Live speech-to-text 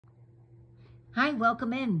Hi,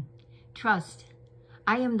 welcome in. Trust.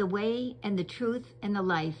 I am the way and the truth and the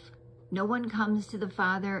life. No one comes to the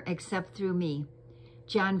Father except through me.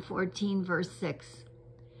 John 14, verse 6.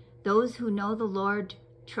 Those who know the Lord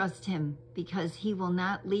trust him because he will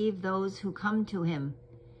not leave those who come to him.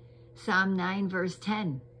 Psalm 9, verse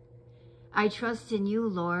 10. I trust in you,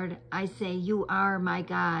 Lord. I say, you are my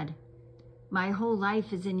God. My whole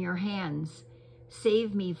life is in your hands.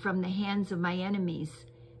 Save me from the hands of my enemies.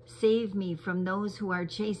 Save me from those who are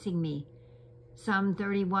chasing me. Psalm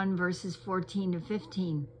 31, verses 14 to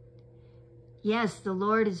 15. Yes, the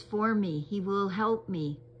Lord is for me. He will help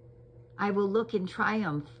me. I will look in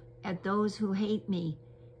triumph at those who hate me.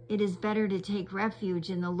 It is better to take refuge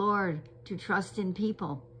in the Lord, to trust in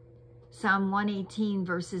people. Psalm 118,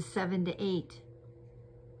 verses 7 to 8.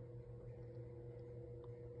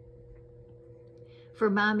 For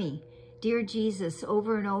Mommy, dear Jesus,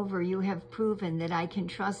 over and over you have proven that I can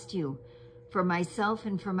trust you for myself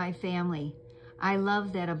and for my family. I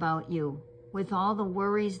love that about you. With all the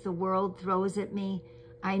worries the world throws at me,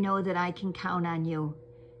 I know that I can count on you.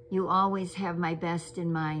 You always have my best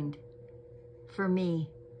in mind. For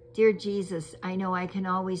me, dear Jesus, I know I can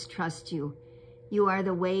always trust you. You are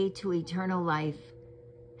the way to eternal life.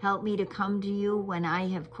 Help me to come to you when I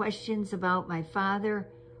have questions about my Father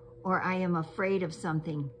or I am afraid of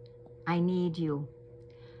something. I need you.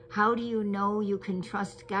 How do you know you can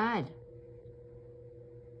trust God?